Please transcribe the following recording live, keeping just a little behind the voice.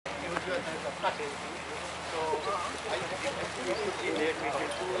closely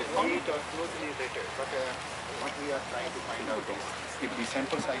related, but what we are trying to find out is if the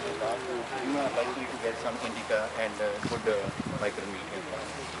sample size is large, you are likely to get some indica and good micronutrient.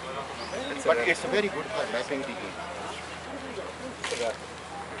 But it's very good for mapping the game.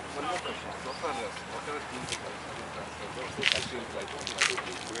 One more question. So far, whatever genes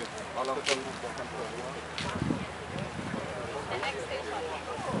all of them.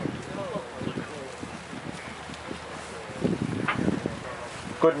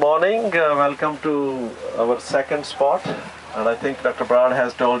 Good morning, welcome to our second spot, and I think Dr. Brown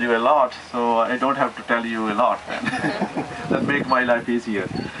has told you a lot, so I don't have to tell you a lot then. That make my life easier.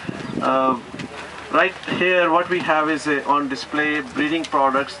 Right here what we have is on display breeding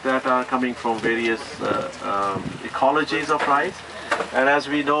products that are coming from various ecologies of rice. And as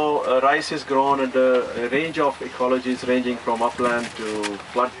we know, rice is grown under a range of ecologies ranging from upland to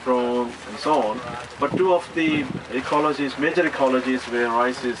flood prone and so on. But two of the ecologies, major ecologies where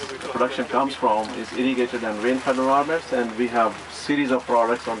rice's production comes from is irrigated and rain-fed environments, and we have series of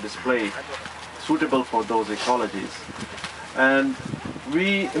products on display suitable for those ecologies. And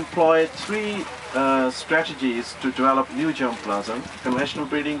we employ three strategies to develop new germplasm: conventional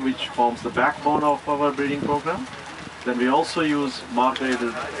breeding, which forms the backbone of our breeding program. Then we also use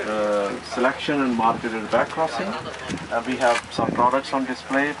marketed selection and marketed backcrossing. We have some products on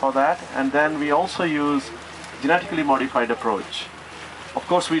display for that. And then we also use genetically modified approach. Of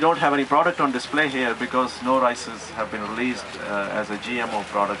course, we don't have any product on display here because no rices have been released as a GMO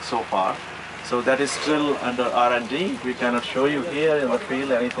product so far. So that is still under R&D. We cannot show you here in the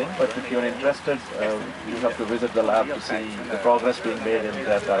field anything, but if you're interested, you have to visit the lab to see the progress being made in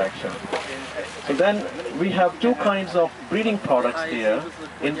that direction. So then we have two kinds of breeding products here,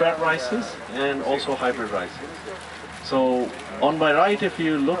 inbred rices and also hybrid rices. So on my right, if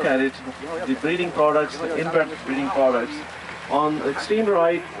you look at it, the breeding products, the inbred breeding products, on the extreme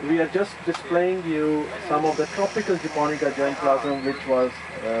right, we are just displaying you some of the tropical japonica germplasm which was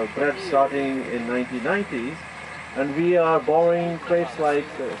bred starting in 1990s, and we are borrowing traits like,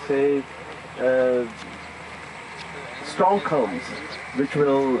 say, strong combs, which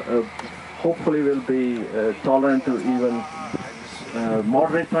will hopefully will be tolerant to even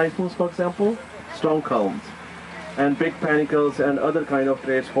moderate typhoons, for example, strong combs, and big panicles and other kind of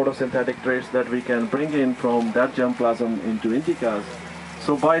traits, photosynthetic traits that we can bring in from that germplasm into indicas.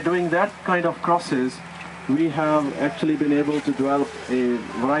 So by doing that kind of crosses, we have actually been able to develop a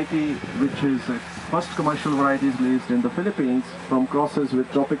variety which is the first commercial varieties released in the Philippines from crosses with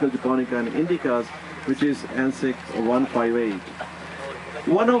tropical japonica and indicas, which is N6 158.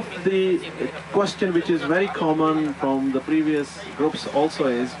 One of the question which is very common from the previous groups also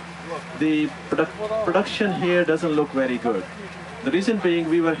is the production here doesn't look very good. The reason being,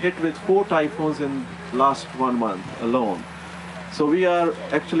 we were hit with 4 typhoons in last 1 month alone. So we are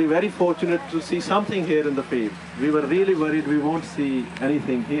actually very fortunate to see something here in the field. We were really worried we won't see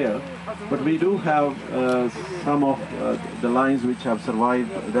anything here, but we do have some of the lines which have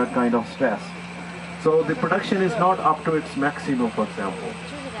survived that kind of stress. So the production is not up to its maximum, for example.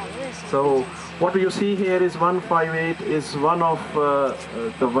 So what you see here is 158 is one of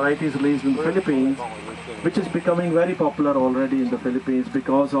the varieties released in the Philippines, which is becoming very popular already in the Philippines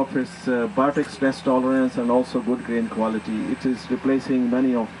because of its biotic stress tolerance and also good grain quality. It is replacing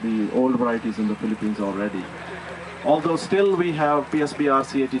many of the old varieties in the Philippines already. Although still we have PSB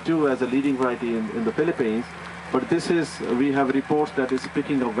RC82 as a leading variety in the Philippines, but we have reports that it's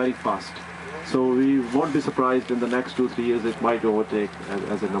picking up very fast. So we won't be surprised in the next 2-3 years it might overtake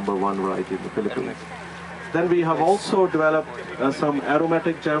as a #1 variety in the Philippines. Then we have also developed some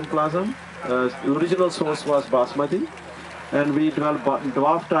aromatic germplasm. The original source was basmati, and we developed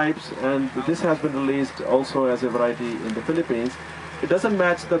dwarf types, and this has been released also as a variety in the Philippines. It doesn't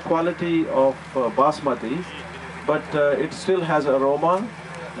match the quality of basmati, but it still has aroma,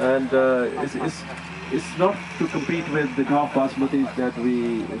 and it's not to compete with the dwarf basmatis that we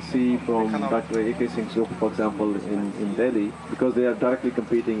see from Dr. A.K. Singh's group, for example, in Delhi, because they are directly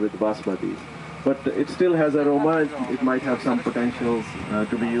competing with basmatis. But it still has aroma, it might have some potentials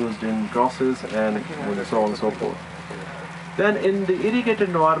to be used in crosses and so on and so forth. Then in the irrigated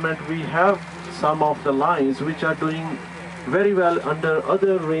environment, we have some of the lines which are doing very well under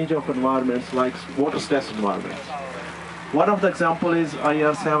other range of environments like water stress environments. One of the example is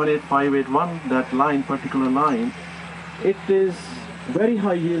IR78581, that particular line. It is very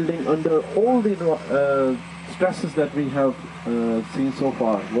high yielding under all the stresses that we have seen so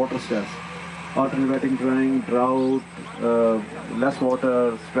far, water stress, alternating drying, drought, less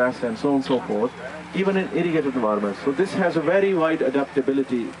water, stress, and so on and so forth. even in irrigated environments. So this has a very wide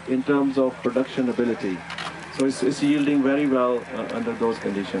adaptability in terms of production ability. So it's yielding very well under those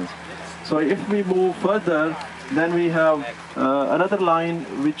conditions. So if we move further, then we have another line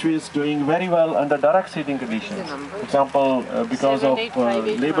which is doing very well under direct seeding conditions. For example, because of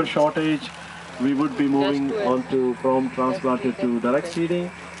labor shortage, we would be moving on to from transplanted to direct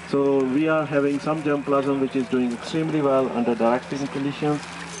seeding. So we are having some germplasm which is doing extremely well under direct seeding conditions,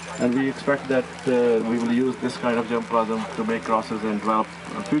 and we expect that we will use this kind of germplasm to make crosses and develop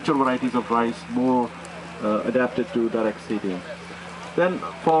future varieties of rice more adapted to direct seeding. Then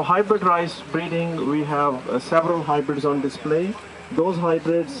for hybrid rice breeding, we have several hybrids on display. Those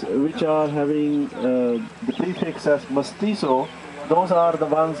hybrids which are having the prefix as mestizo, those are the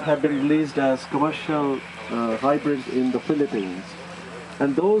ones have been released as commercial hybrids in the Philippines.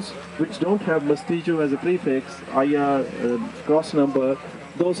 And those which don't have mestizo as a prefix, IR cross number,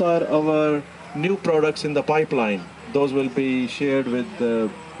 those are our new products in the pipeline. Those will be shared with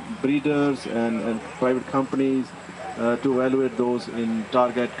breeders and private companies to evaluate those in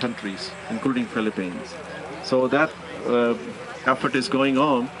target countries, including Philippines. So that effort is going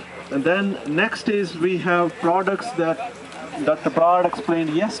on. And then next is we have products that Dr. Brad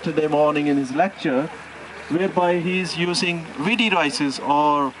explained yesterday morning in his lecture, whereby he's using weedy rices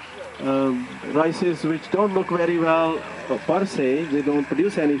or rices which don't look very well per se, they don't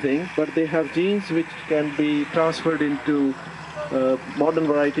produce anything, but they have genes which can be transferred into modern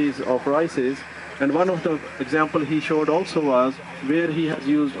varieties of rices. And one of the example he showed also was where he has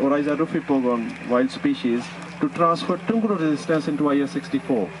used Oryza rufipogon wild species to transfer tungro resistance into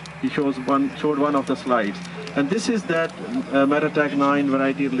IR64. He showed one of the slides. And this is that Metatag 9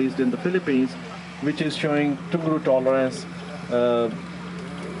 variety released in the Philippines, which is showing tungro tolerance,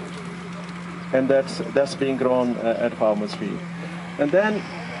 and that's being grown at farmers' field. And then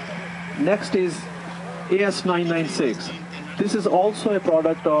next is AS996. This is also a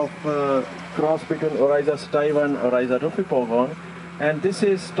product of cross between Oryza sativa and Oryza rufipogon, and this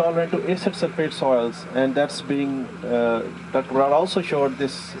is tolerant to acid sulfate soils, and that's being, Dr. Brad also showed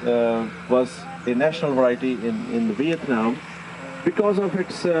this was a national variety in Vietnam because of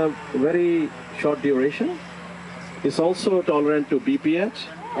its very short duration. It's also tolerant to BPH,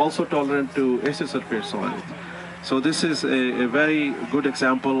 also tolerant to acid sulfate soils. So this is a very good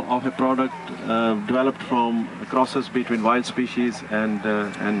example of a product developed from crosses between wild species and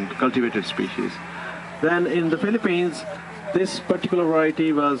cultivated species. Then in the Philippines, this particular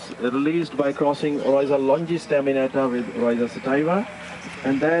variety was released by crossing Oryza longistaminata with Oryza sativa.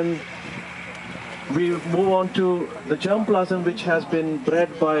 And then we move on to the germplasm, which has been bred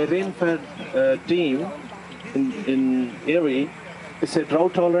by rain-fed team in IRRI. It's a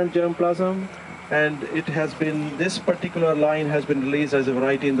drought-tolerant germplasm. And it has been, this particular line has been released as a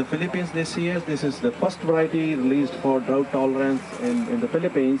variety in the Philippines this year. This is the first variety released for drought tolerance in the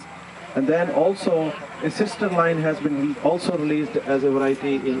Philippines. And then also a sister line has been also released as a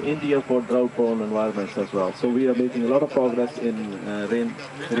variety in India for drought-prone environments as well. So we are making a lot of progress in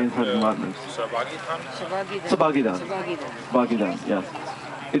rain-fed environments. Sabagidan, yes.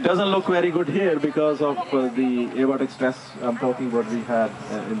 It doesn't look very good here because of the abiotic stress I'm talking about we had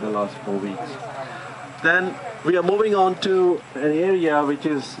in the last 4 weeks. Then we are moving on to an area which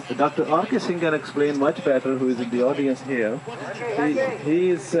is Dr. R.K. Singh can explain much better, who is in the audience here. He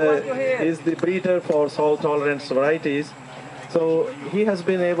is the breeder for salt tolerance varieties. So he has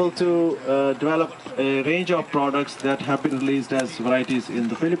been able to develop a range of products that have been released as varieties in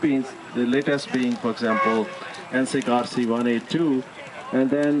the Philippines, the latest being, for example, NSIC RC182, and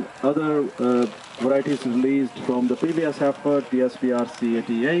then other varieties released from the previous effort, the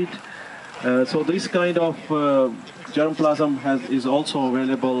SPRC88. So this kind of germplasm is also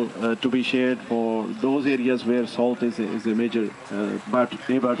available to be shared for those areas where salt is a major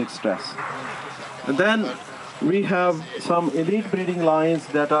abiotic stress. And then we have some elite breeding lines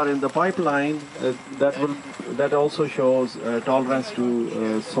that are in the pipeline that also shows tolerance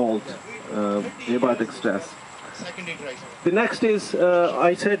to salt, abiotic stress. The next is,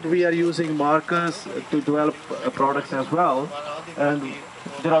 I said we are using markers to develop products as well, and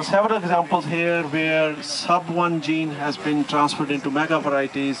there are several examples here where sub-1 gene has been transferred into mega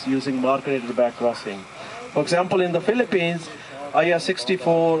varieties using marketed backcrossing. For example, in the Philippines,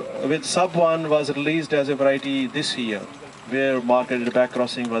 IR64 with sub-1 was released as a variety this year, where marketed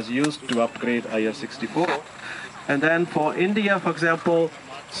backcrossing was used to upgrade IR64. And then for India, for example,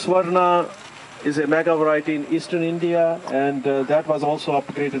 Swarna is a mega variety in eastern India, and that was also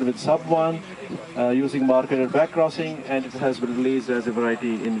upgraded with sub-1 using marketed backcrossing, and it has been released as a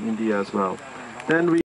variety in India as well. Then we